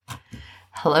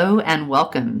Hello and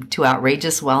welcome to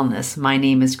Outrageous Wellness. My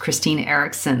name is Christine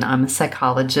Erickson. I'm a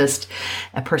psychologist,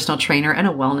 a personal trainer, and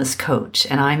a wellness coach,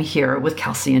 and I'm here with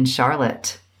Kelsey and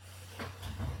Charlotte.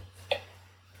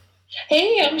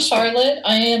 Hey, I'm Charlotte.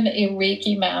 I am a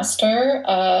Reiki master,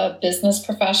 a business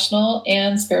professional,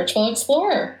 and spiritual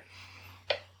explorer.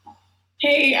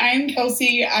 Hey, I'm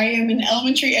Kelsey. I am an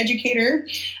elementary educator,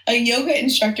 a yoga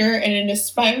instructor, and an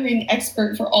aspiring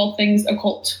expert for all things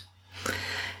occult.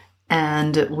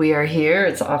 And we are here.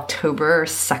 It's October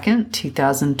 2nd,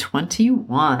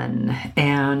 2021.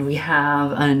 And we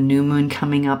have a new moon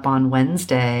coming up on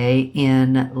Wednesday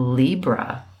in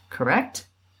Libra, correct?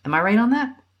 Am I right on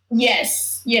that?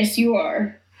 Yes, you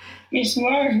are. Yes, you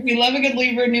are. We love a good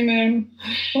Libra new moon.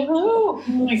 Woohoo! Oh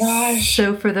my gosh.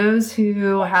 So for those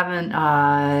who haven't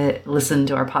listened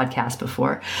to our podcast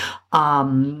before,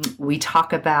 we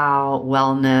talk about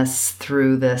wellness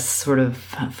through this sort of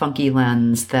funky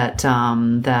lens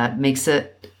that makes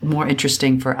it more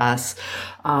interesting for us.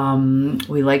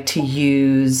 We like to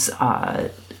use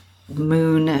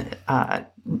moon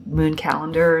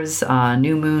calendars,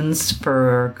 new moons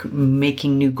for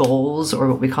making new goals, or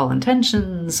what we call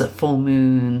intentions. Full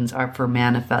moons are for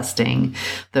manifesting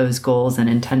those goals and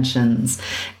intentions.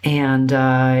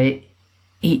 And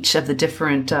each of the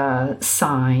different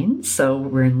signs, so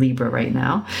we're in Libra right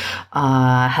now,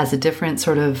 has a different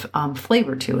sort of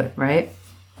flavor to it, right?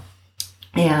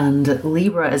 And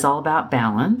Libra is all about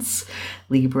balance.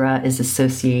 Libra is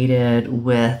associated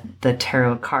with the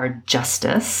tarot card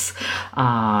Justice.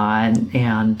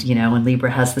 And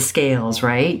Libra has the scales,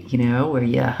 right?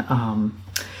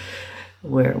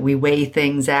 Where we weigh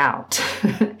things out.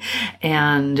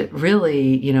 And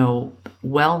really,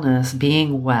 wellness,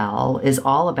 being well, is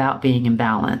all about being in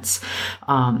balance.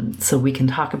 So we can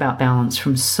talk about balance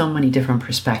from so many different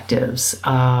perspectives.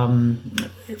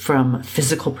 From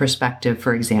physical perspective,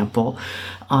 for example,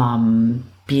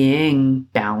 being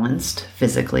balanced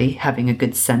physically, having a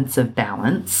good sense of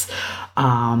balance.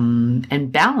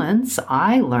 And balance,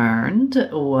 I learned,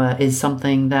 is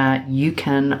something that you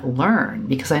can learn,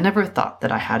 because I never thought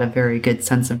that I had a very good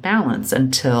sense of balance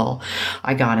until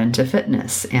I got into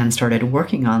fitness and started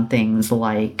working on things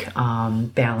like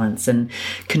balance and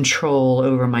control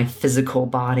over my physical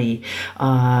body.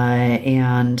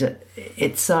 And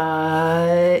it's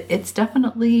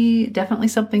definitely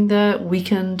something that we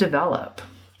can develop.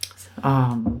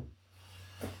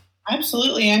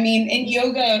 Absolutely. I mean, in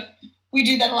yoga, we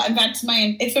do that a lot. In fact, so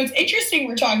it's interesting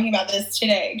we're talking about this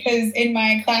today, because in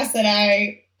my class that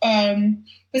I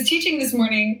was teaching this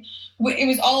morning, it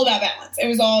was all about balance. It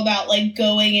was all about like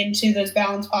going into those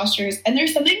balance postures. And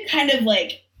there's something kind of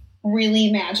like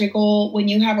really magical when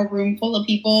you have a room full of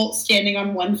people standing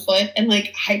on one foot and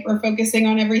like hyper focusing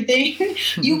on everything.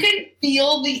 You can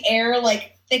feel the air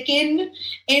like thicken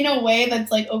in a way that's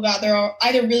like, oh God, they're all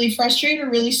either really frustrated or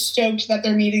really stoked that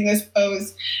they're meeting this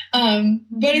pose.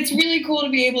 But it's really cool to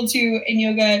be able to, in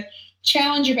yoga,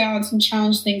 challenge your balance and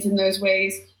challenge things in those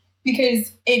ways,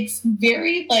 because it's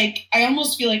very like, I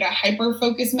almost feel like a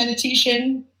hyper-focused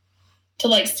meditation to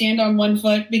like stand on one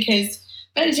foot, because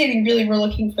meditating, really, we're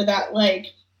looking for that like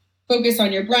focus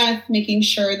on your breath, making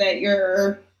sure that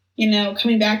you're,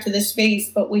 coming back to this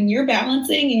space. But when you're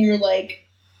balancing and you're like,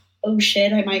 oh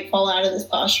shit, I might fall out of this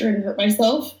posture and hurt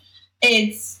myself,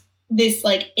 it's this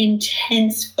like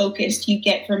intense focus you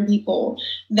get from people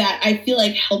that I feel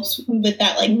like helps with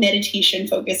that like meditation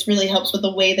focus, really helps with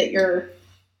the way that you're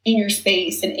in your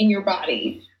space and in your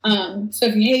body. So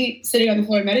if you hate sitting on the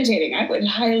floor meditating, I would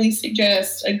highly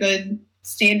suggest a good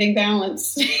standing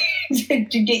balance to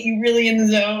get you really in the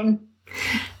zone.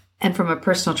 And from a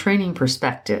personal training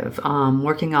perspective,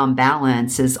 working on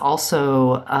balance is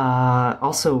also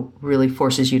really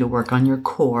forces you to work on your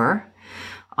core.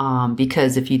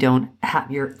 Because if you don't have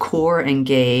your core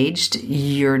engaged,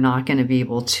 you're not going to be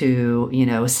able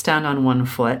to, stand on one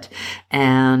foot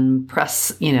and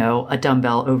press, a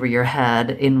dumbbell over your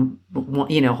head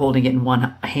holding it in one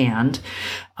hand.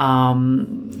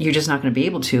 You're just not going to be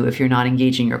able to if you're not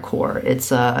engaging your core.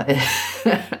 It's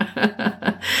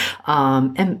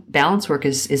and balance work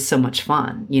is so much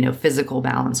fun. Physical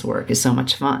balance work is so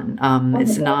much fun.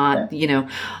 It's not,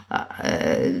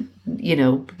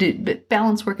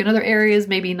 balance work in other areas,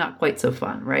 maybe not quite so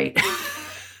fun, right?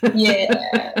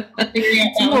 Yeah.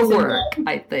 It's more work,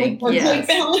 I think. Yes.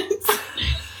 Balance.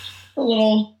 A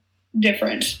little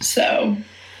different. So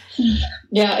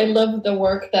Yeah, I love the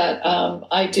work that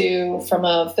I do from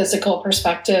a physical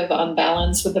perspective on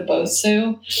balance with the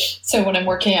Bosu. So when I'm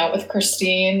working out with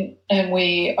Christine and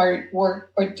we're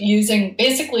using,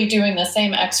 basically doing the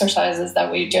same exercises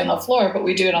that we do on the floor, but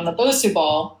we do it on the Bosu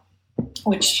ball.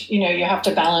 which, you have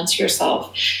to balance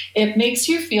yourself. It makes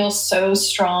you feel so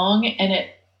strong, and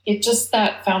it just,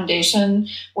 that foundation,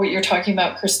 what you're talking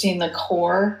about, Christine, the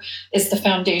core is the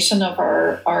foundation of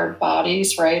our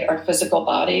bodies, right? Our physical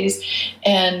bodies.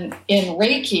 And in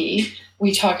Reiki,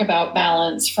 we talk about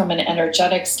balance from an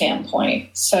energetic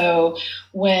standpoint. So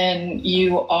when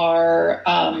you are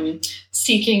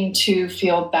seeking to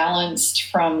feel balanced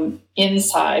from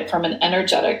inside, from an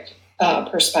energetic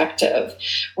perspective,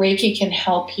 Reiki can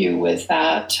help you with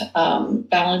that,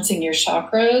 balancing your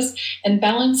chakras and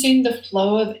balancing the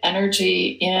flow of energy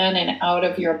in and out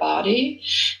of your body.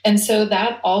 And so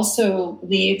that also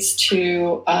leads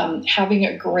to having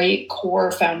a great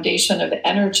core foundation of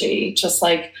energy, just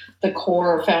like the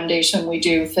core foundation we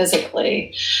do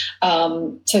physically,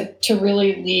 to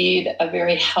really lead a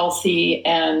very healthy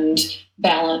and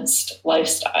balanced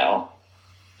lifestyle.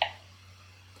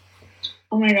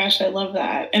 Oh my gosh, I love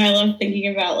that. And I love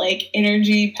thinking about like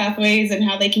energy pathways and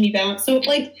how they can be balanced. So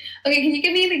like, okay, can you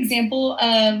give me an example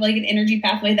of like an energy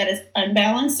pathway that is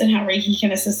unbalanced and how Reiki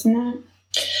can assist in that?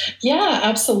 Yeah,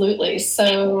 absolutely.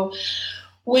 So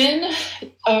when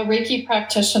a Reiki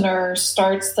practitioner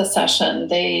starts the session,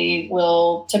 they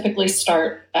will typically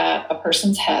start at a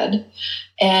person's head,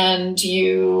 and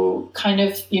you kind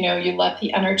of, you let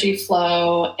the energy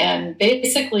flow, and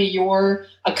basically you're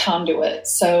a conduit.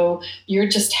 So you're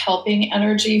just helping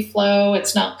energy flow.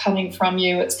 It's not coming from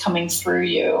you, it's coming through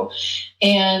you.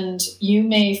 And you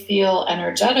may feel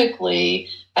energetically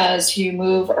as you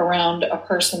move around a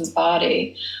person's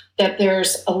body that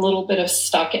there's a little bit of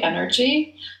stuck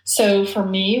energy. So for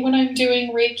me, when I'm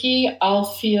doing Reiki, I'll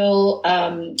feel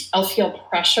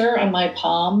pressure on my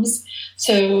palms.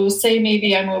 So say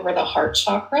maybe I'm over the heart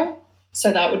chakra.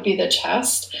 So that would be the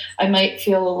chest. I might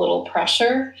feel a little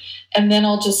pressure, and then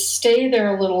I'll just stay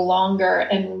there a little longer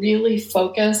and really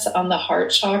focus on the heart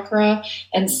chakra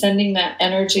and sending that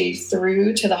energy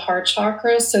through to the heart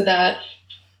chakra so that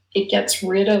it gets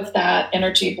rid of that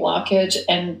energy blockage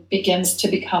and begins to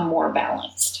become more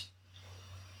balanced.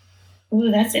 Ooh,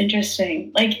 that's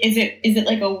interesting. Like, is it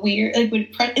like a weird,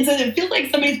 like, does it feel like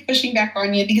somebody's pushing back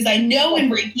on you? Because I know in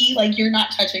Reiki, like, you're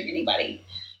not touching anybody.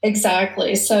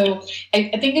 Exactly. So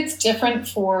I think it's different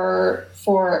for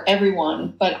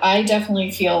everyone, but I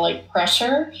definitely feel like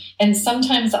pressure, and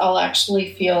sometimes I'll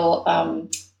actually feel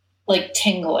like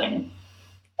tingling.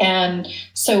 And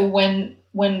so when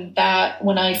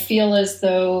I feel as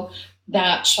though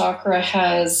that chakra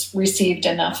has received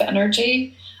enough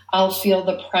energy, I'll feel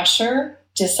the pressure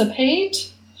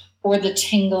dissipate, or the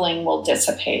tingling will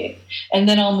dissipate, and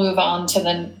then I'll move on to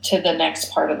the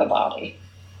next part of the body.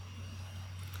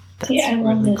 That's I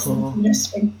love really this. cool.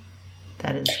 Interesting.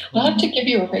 That is cool. I'll have to give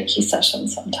you a Reiki session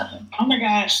sometime. Oh my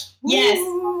gosh. Yes.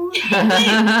 I'm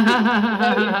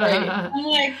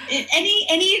like,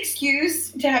 any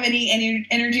excuse to have any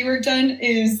energy work done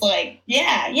is like,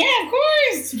 yeah, of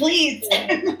course, please.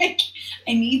 Like,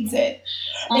 I needs it.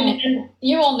 And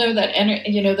you all know that,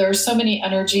 there are so many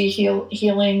energy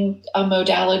healing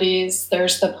modalities.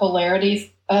 There's the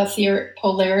polarity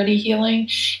healing,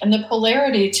 and the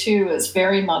polarity too is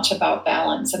very much about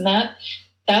balance, and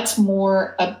that's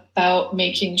more about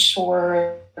making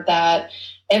sure that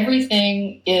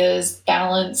everything is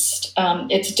balanced.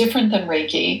 It's different than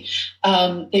Reiki.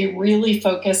 They really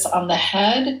focus on the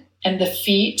head and the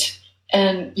feet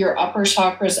and your upper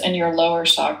chakras and your lower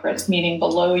chakras, meaning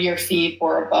below your feet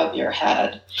or above your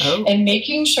head, and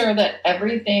making sure that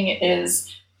everything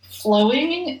is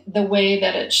flowing the way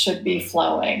that it should be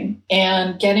flowing,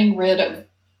 and getting rid of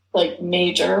like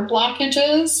major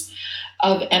blockages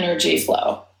of energy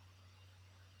flow.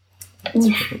 That's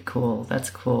really cool. That's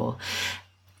cool.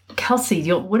 Kelsey,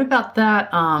 what about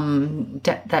that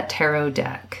that tarot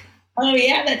deck? Oh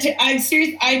yeah, I'm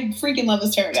serious. I freaking love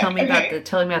this tarot deck. Tell me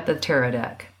about the tarot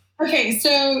deck. Okay,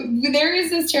 so there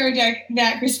is this tarot deck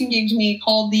that Christine gave to me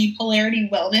called the Polarity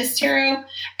Wellness Tarot,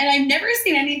 and I've never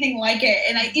seen anything like it.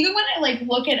 And even when I like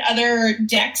look at other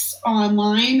decks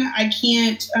online, I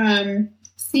can't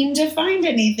seem to find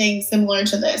anything similar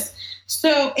to this.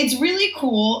 So it's really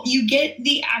cool. You get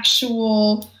the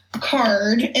actual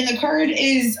card, and the card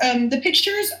is the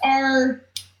pictures are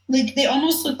like, they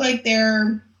almost look like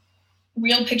they're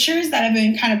real pictures that have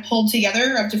been kind of pulled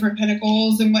together of different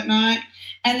pinnacles and whatnot.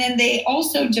 And then they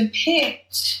also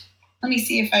depict, let me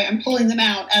see if I'm pulling them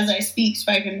out as I speak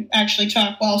so I can actually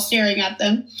talk while staring at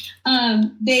them.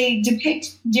 They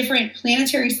depict different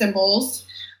planetary symbols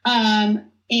and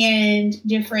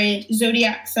different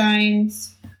zodiac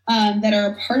signs that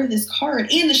are a part of this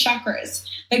card, and the chakras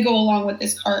that go along with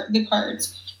the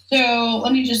cards. So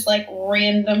let me just like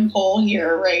random poll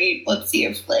here, right? Let's see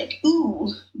if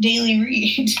daily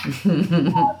read.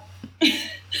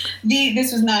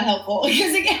 This was not helpful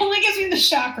because it only gives me the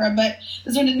chakra, but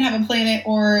this one didn't have a planet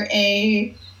or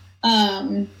a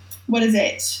a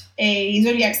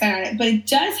zodiac sign on it, but it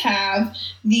does have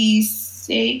the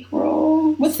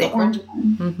sacral. What's the orange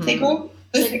one? Mm-hmm. Sacral.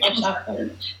 This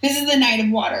is the Knight of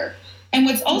Water. And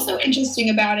what's also interesting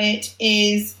about it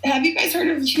is, have you guys heard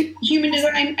of human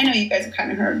design? I know you guys have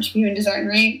kind of heard of human design,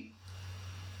 right?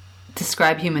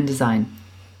 Describe human design.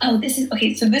 Oh, this is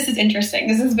interesting.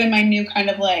 This has been my new kind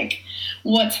of like,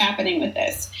 what's happening with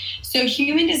this. So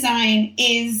human design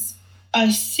is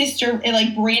a sister, it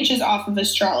like branches off of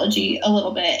astrology a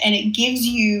little bit, and it gives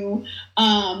you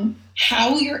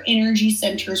how your energy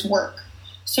centers work.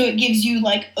 So it gives you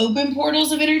like open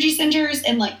portals of energy centers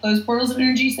and like closed portals of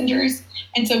energy centers.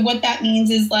 And so what that means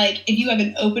is like, if you have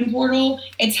an open portal,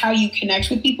 it's how you connect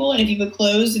with people. And if you have a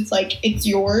closed, it's like, it's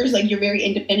yours. Like you're very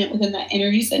independent within that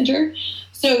energy center.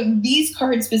 So these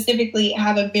cards specifically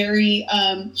have a very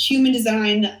human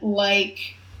design like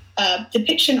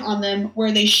depiction on them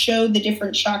where they show the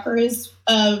different chakras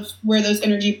of where those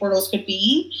energy portals could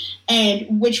be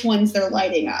and which ones they're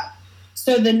lighting up.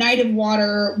 So the Knight of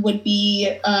Water would be...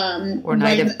 or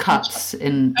Knight of Cups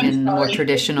in more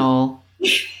traditional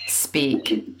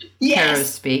speak, tarot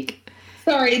speak.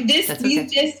 Sorry, these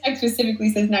disc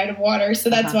specifically says Knight of Water, so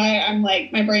that's why I'm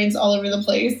like, my brain's all over the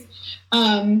place.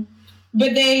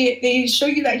 But they show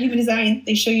you that human design,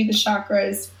 they show you the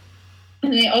chakras,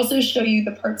 and they also show you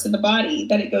the parts of the body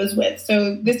that it goes with.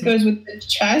 So this goes with the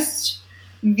chest,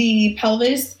 the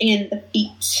pelvis, and the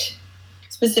feet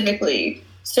specifically.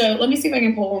 So let me see if I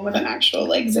can pull one with an actual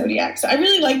like zodiac. So I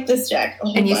really like this deck.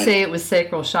 And you say it was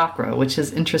sacral chakra, which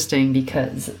is interesting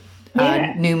because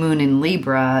new moon in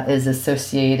Libra is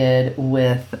associated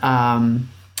with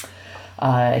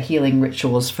healing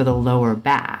rituals for the lower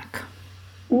back.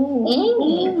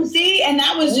 Ooh. See, and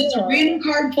that was just a random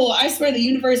card pull. I swear the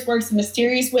universe works in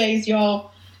mysterious ways, y'all.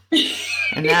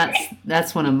 And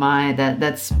that's one of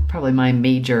that's probably my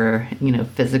major,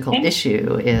 physical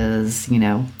issue is,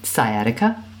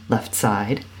 sciatica, left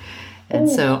side. And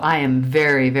so I am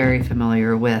very, very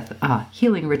familiar with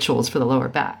healing rituals for the lower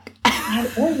back. I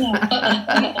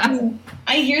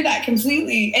hear that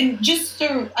completely. And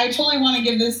I totally want to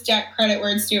give this deck credit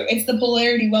where it's due. It's the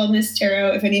Polarity Wellness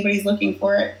Tarot, if anybody's looking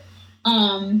for it.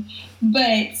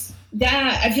 But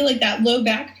that, I feel like that low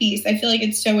back piece, I feel like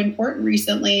it's so important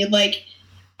recently. Like,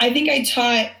 I think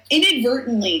I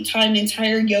inadvertently taught an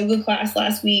entire yoga class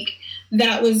last week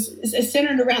that was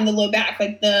centered around the low back,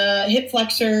 like the hip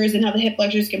flexors and how the hip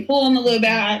flexors can pull on the low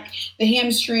back, the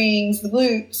hamstrings, the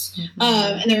glutes.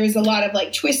 And there was a lot of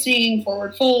like twisting,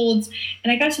 forward folds.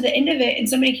 And I got to the end of it and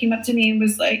somebody came up to me and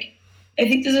was like, I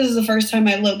think this is the first time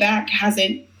my low back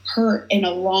hasn't hurt in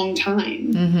a long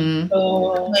time.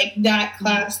 So like that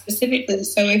class specifically.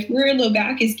 So if your low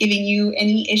back is giving you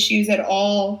any issues at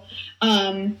all,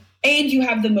 and you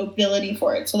have the mobility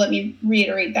for it. So let me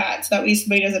reiterate that so that way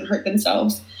somebody doesn't hurt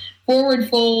themselves. Forward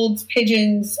folds,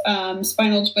 pigeons,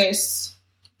 spinal twists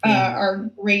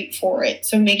are great for it.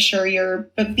 So make sure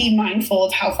but be mindful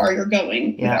of how far you're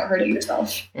going without hurting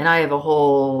yourself. And I have a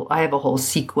whole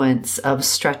sequence of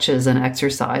stretches and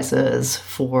exercises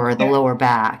for the lower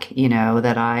back,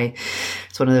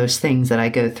 it's one of those things that I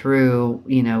go through,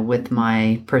 with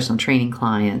my personal training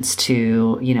clients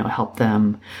to, help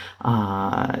them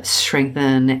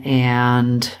strengthen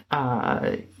and,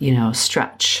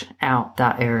 stretch out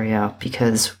that area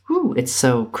because it's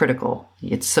so critical.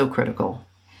 It's so critical.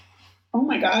 Oh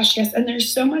my gosh, yes. And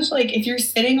there's so much like if you're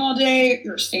sitting all day,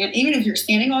 even if you're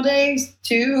standing all day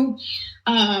too,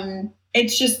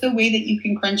 it's just the way that you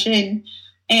can crunch in.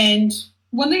 And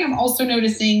one thing I'm also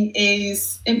noticing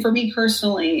is, and for me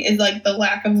personally, is like the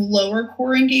lack of lower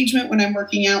core engagement when I'm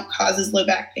working out causes low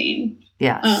back pain.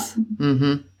 Yes.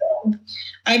 So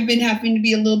I've been having to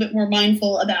be a little bit more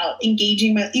mindful about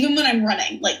engaging even when I'm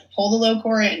running, like pull the low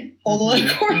core in, pull the low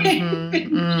core in.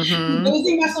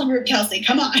 Losing muscle group, Kelsey,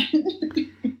 come on.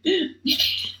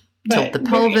 Tilt the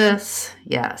pelvis.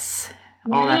 Yes.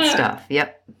 All that stuff.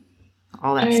 Yep.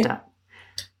 All that stuff.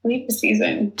 Leap the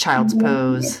season. Child's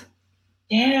pose.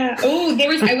 Yeah. Oh,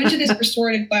 I went to this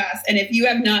restorative class, and if you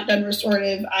have not done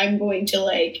restorative, I'm going to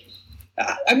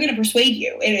persuade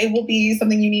you. It will be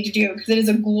something you need to do because it is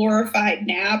a glorified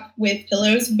nap with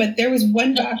pillows. But there was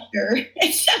one doctor,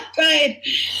 it's so good.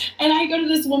 And I go to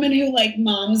this woman who like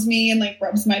moms me and like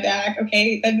rubs my back.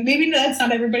 Okay. Maybe that's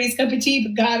not everybody's cup of tea,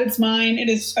 but God, it's mine. It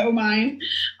is so mine.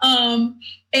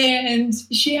 And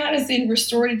she had us in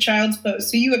restorative child's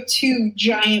pose. So you have two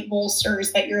giant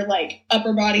bolsters that your like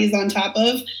upper body is on top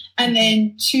of, and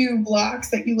then two blocks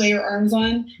that you lay your arms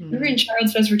on. We were in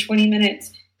child's pose for 20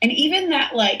 minutes. And even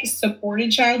that like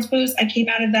supported child's pose, I came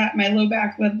out of that, my low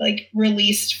back was like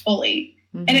released fully.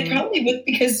 And it probably was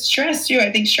because stress too.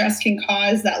 I think stress can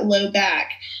cause that low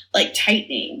back like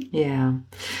tightening. Yeah.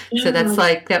 So that's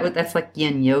like that's like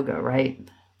yin yoga, right?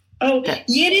 Oh,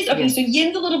 yin is okay. So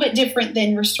yin's a little bit different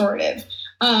than restorative.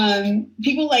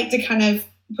 People like to kind of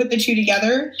put the two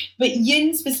together, but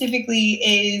yin specifically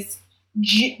is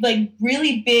like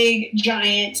really big,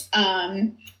 giant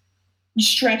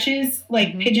stretches,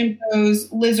 like pigeon pose,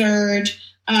 lizard,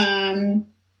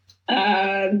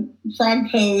 frog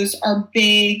pose are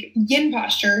big yin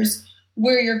postures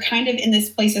where you're kind of in this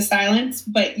place of silence,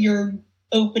 but you're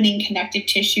opening connective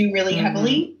tissue really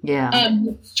heavily. Yeah.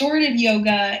 Restorative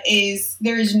yoga is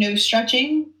there is no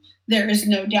stretching. There is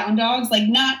no down dogs, like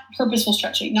not purposeful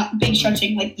stretching, not big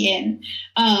stretching like yin.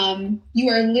 You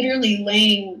are literally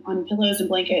laying on pillows and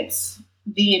blankets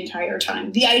the entire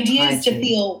time. The idea is to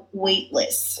feel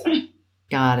weightless.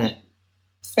 Got it.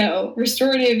 So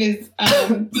restorative is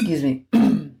excuse me.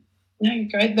 No, you're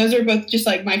good. Those are both just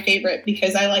like my favorite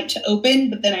because I like to open,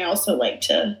 but then I also like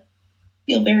to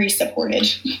feel very supported.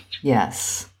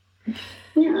 Yes.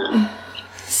 Yeah.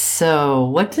 So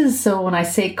when I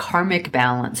say karmic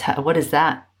balance, what does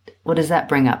that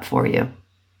bring up for you,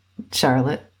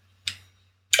 Charlotte?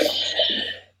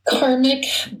 Karmic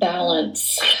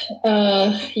balance.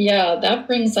 Yeah, that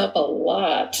brings up a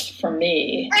lot for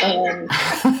me.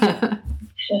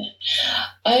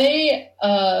 I'm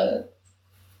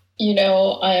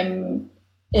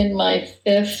in my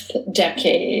 5th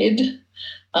decade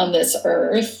on this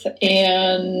earth,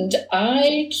 and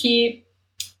I keep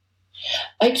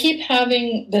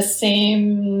having the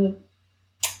same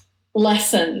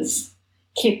lessons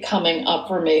keep coming up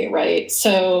for me, right?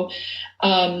 So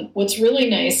what's really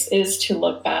nice is to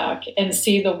look back and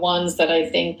see the ones that I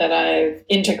think that I've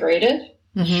integrated.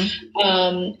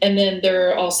 And then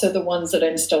there are also the ones that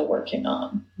I'm still working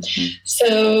on.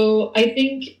 So I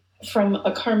think from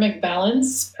a karmic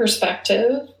balance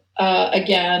perspective,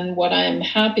 again, what I'm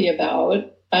happy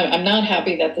about, I'm not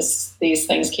happy that these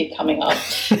things keep coming up.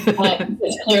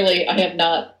 Because clearly I have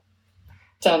not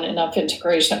done enough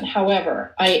integration.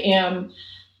 However, I am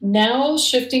now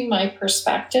shifting my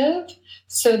perspective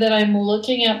so that I'm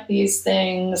looking at these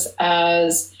things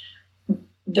as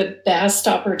the best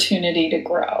opportunity to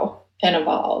grow and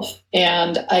evolve.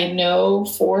 And I know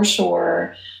for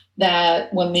sure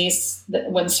that when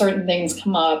certain things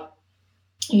come up,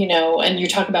 and you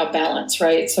talk about balance,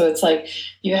 right? So it's like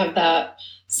you have that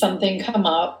something come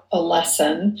up, a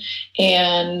lesson,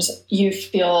 and I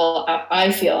feel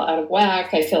out of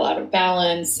whack, I feel out of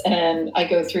balance, and I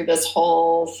go through this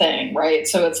whole thing, right?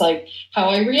 So it's like how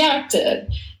I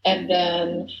reacted. And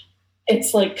then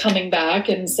it's like coming back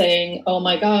and saying, oh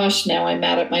my gosh, now I'm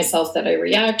mad at myself that I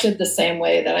reacted the same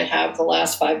way that I have the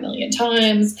last 5 million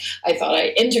times. I thought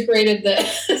I integrated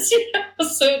this,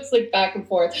 so it's like back and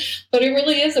forth. But it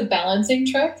really is a balancing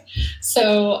trick.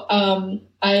 So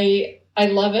I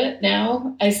love it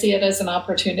now. I see it as an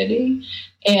opportunity.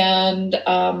 And,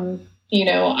 I'm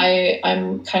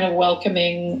kind of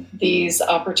welcoming these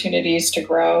opportunities to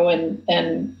grow. And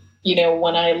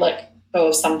when I let go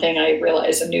of something, I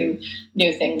realize a new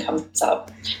thing comes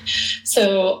up.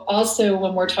 So also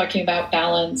when we're talking about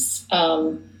balance,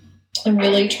 I'm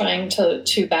really trying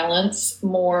to balance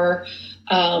more,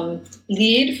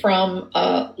 lead from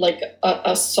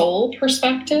a soul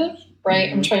perspective, right?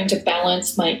 I'm trying to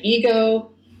balance my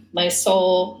ego, my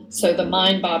soul. So the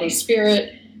mind, body,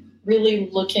 spirit, really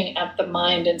looking at the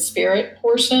mind and spirit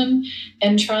portion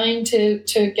and trying to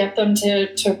get them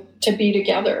to be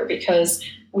together, because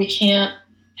we can't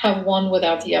have one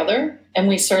without the other. And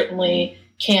we certainly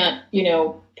can't,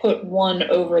 put one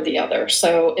over the other.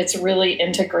 So it's really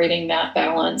integrating that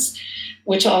balance,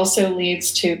 which also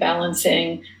leads to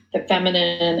balancing the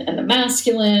feminine and the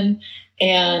masculine,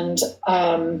 and,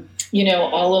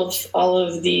 all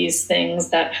of these things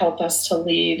that help us to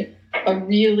lead a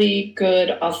really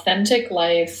good, authentic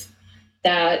life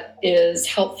that is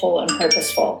helpful and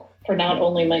purposeful for not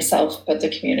only myself, but the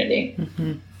community.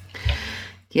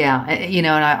 Yeah. And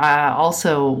I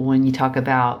also, when you talk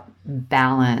about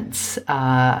balance,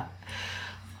 I've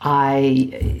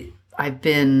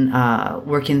been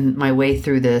working my way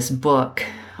through this book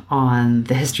on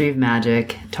the history of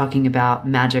magic, talking about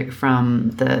magic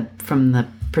from the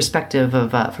perspective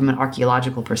of from an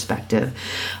archaeological perspective,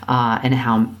 and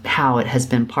how it has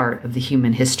been part of the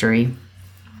human history,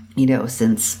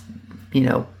 since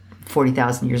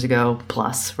 40,000 years ago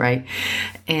plus, right?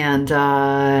 And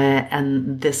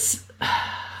this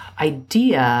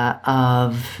idea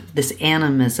of this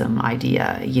animism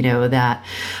idea, that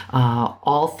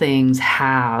all things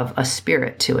have a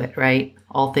spirit to it, right?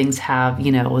 All things have,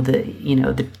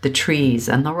 the trees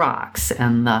and the rocks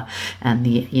and the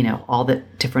all the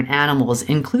different animals,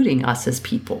 including us as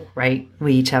people, right?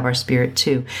 We each have our spirit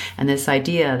too. And this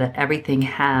idea that everything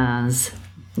has,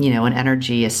 an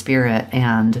energy, a spirit,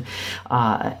 and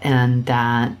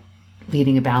that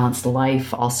leading a balanced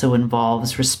life also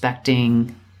involves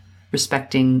respecting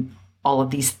all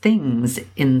of these things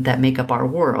that make up our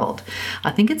world.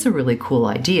 I think it's a really cool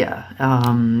idea,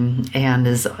 and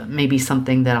is maybe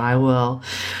something that I will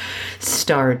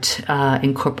start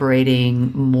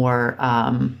incorporating more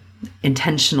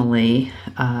intentionally.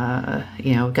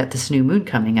 We've got this new moon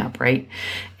coming up, right?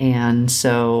 And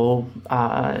so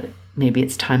maybe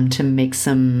it's time to make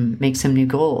some new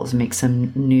goals, make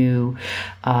some new,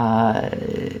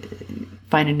 find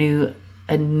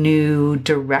a new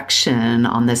direction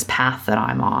on this path that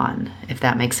I'm on, if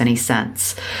that makes any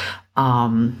sense.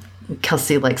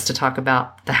 Kelsey likes to talk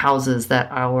about the houses that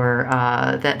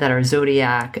our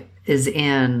zodiac is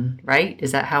in, right?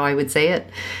 Is that how I would say it?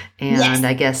 And yes.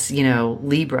 I guess,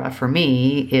 Libra for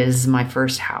me is my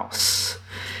first house,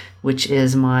 which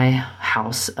is my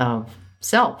house of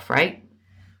self, right?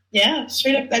 Yeah,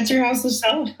 straight up. That's your house of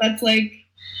self. That's like,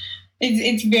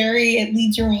 it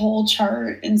leads your whole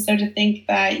chart. And so to think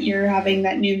that you're having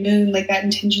that new moon, like that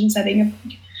intention setting of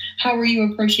how are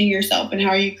you approaching yourself and how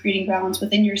are you creating balance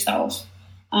within yourself,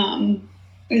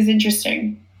 is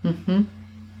interesting. Mm-hmm.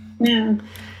 Yeah.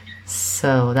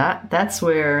 So that's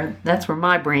where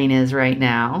my brain is right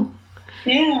now.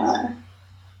 Yeah.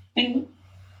 And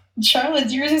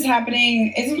Charlotte, yours is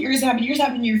happening. Isn't yours happening? Yours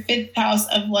happening in your fifth house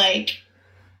of like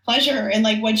pleasure and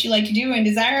like what you like to do and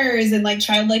desires and like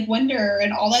childlike wonder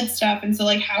and all that stuff. And so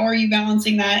like, how are you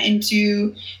balancing that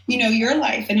into, your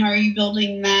life, and how are you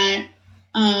building that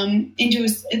into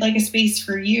a space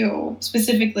for you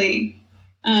specifically?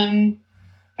 And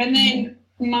then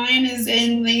mine is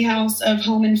in the house of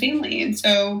home and family. And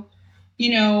so,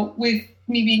 with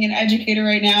me being an educator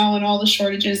right now and all the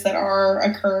shortages that are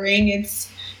occurring,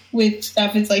 it's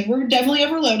like, we're definitely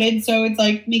overloaded. So it's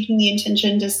like making the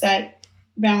intention to set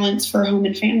balance for home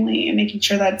and family and making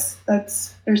sure that's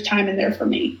there's time in there for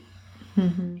me.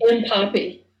 Mm-hmm. And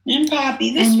Poppy,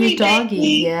 the and sweet your doggy,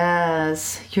 baby.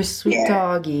 Yes, your sweet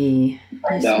doggy,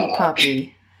 your sweet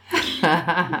puppy.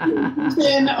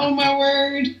 And oh my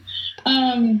word.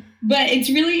 But it's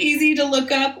really easy to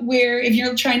look up if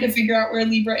you're trying to figure out where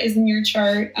Libra is in your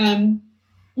chart.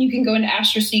 You can go into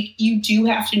AstroSeek. You do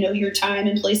have to know your time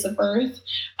and place of birth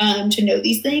to know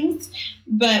these things.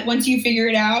 But once you figure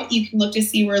it out, you can look to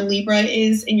see where Libra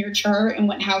is in your chart and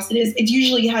what house it is. It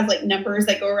usually has like numbers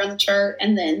that go around the chart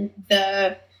and then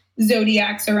the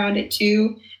zodiacs around it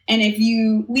too. And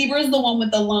Libra is the one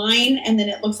with the line, and then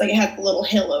it looks like it has a little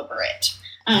hill over it.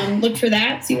 Look for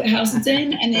that, see what house it's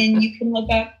in, and then you can look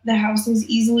up the houses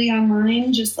easily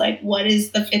online, just like what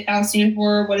is the 5th house stand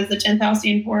for, what is the 10th house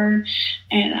stand for,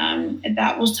 and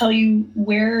that will tell you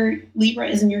where Libra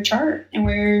is in your chart and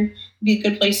where would be a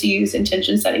good place to use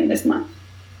intention setting this month.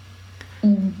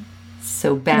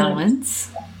 So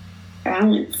balance,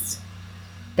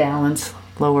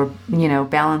 lower,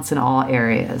 balance in all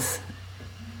areas.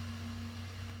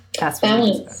 That's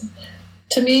balance.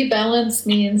 To me, balance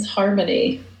means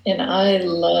harmony, and I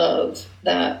love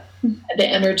that, the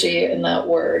energy in that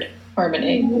word,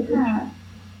 harmony. Yeah.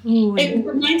 It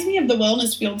reminds me of the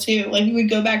wellness wheel too. Like we would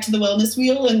go back to the wellness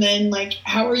wheel, and then like,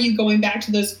 how are you going back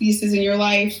to those pieces in your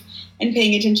life and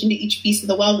paying attention to each piece of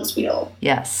the wellness wheel?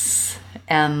 Yes.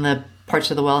 And the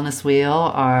parts of the wellness wheel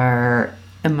are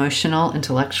emotional,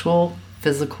 intellectual,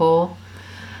 physical,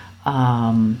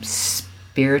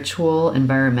 spiritual,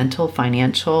 environmental,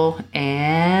 financial,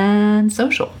 and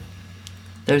social.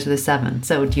 Those are the 7.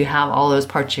 So do you have all those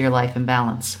parts of your life in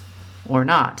balance or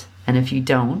not? And if you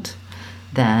don't,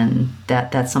 then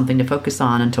that's something to focus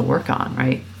on and to work on,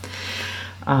 right?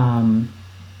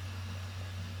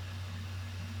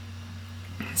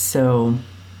 So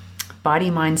body,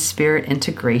 mind, spirit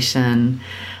integration.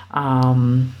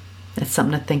 It's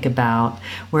something to think about.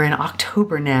 We're in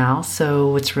October now, so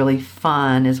what's really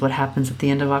fun is what happens at the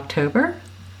end of October.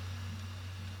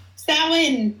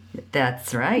 Samhain.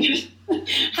 That's right.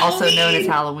 Also known as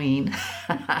Halloween.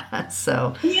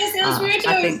 So yes, it was weird.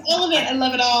 All of it. I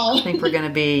love it all. I think we're going to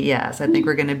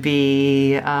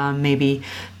be maybe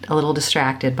a little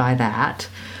distracted by that.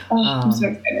 I'm so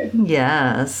excited.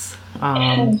 Yes.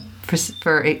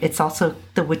 For it's also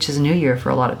the Witch's New Year for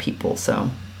a lot of people,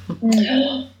 so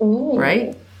Ooh.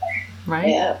 right?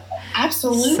 Yeah.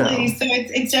 Absolutely. So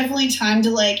it's definitely time to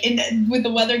like, and with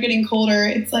the weather getting colder,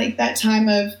 it's like that time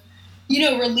of,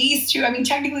 release too. I mean,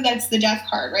 technically that's the death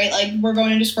card, right? Like we're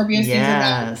going into Scorpio season.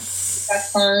 Yes.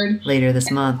 Death card. Later this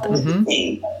month.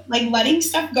 Like letting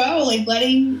stuff go, like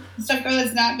letting stuff go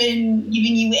that's not been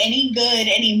giving you any good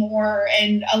anymore,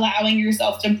 and allowing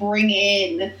yourself to bring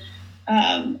in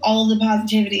all of the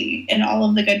positivity and all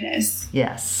of the goodness.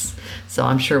 Yes. So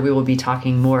I'm sure we will be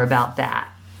talking more about that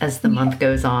as the month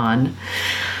goes on.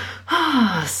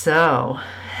 So,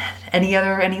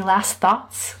 any last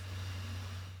thoughts?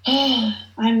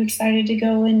 I'm excited to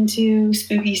go into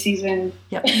spooky season.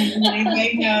 Yep.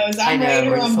 Anybody knows. I know. Ready to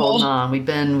We're just rumble. holding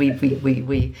on.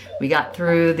 We got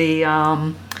through the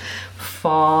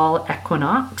fall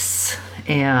equinox,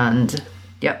 and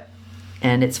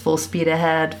and it's full speed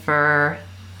ahead for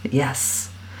this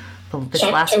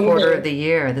last quarter of the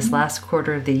year. This last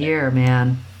quarter of the year,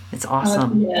 man, it's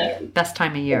awesome. Best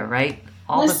time of year, right?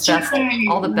 All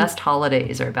the best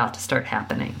holidays are about to start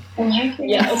happening.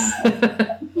 Yes.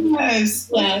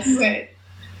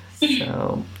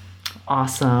 So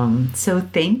awesome. So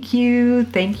thank you.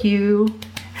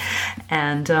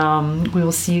 And we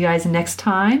will see you guys next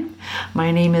time.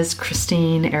 My name is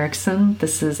Christine Erickson.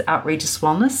 This is Outrageous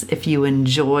Wellness. If you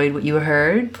enjoyed what you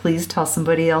heard, please tell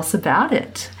somebody else about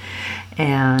it.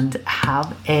 And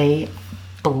have a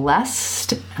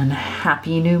blessed and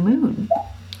happy new moon.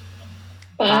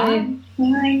 Bye.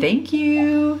 Bye. Thank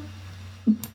you.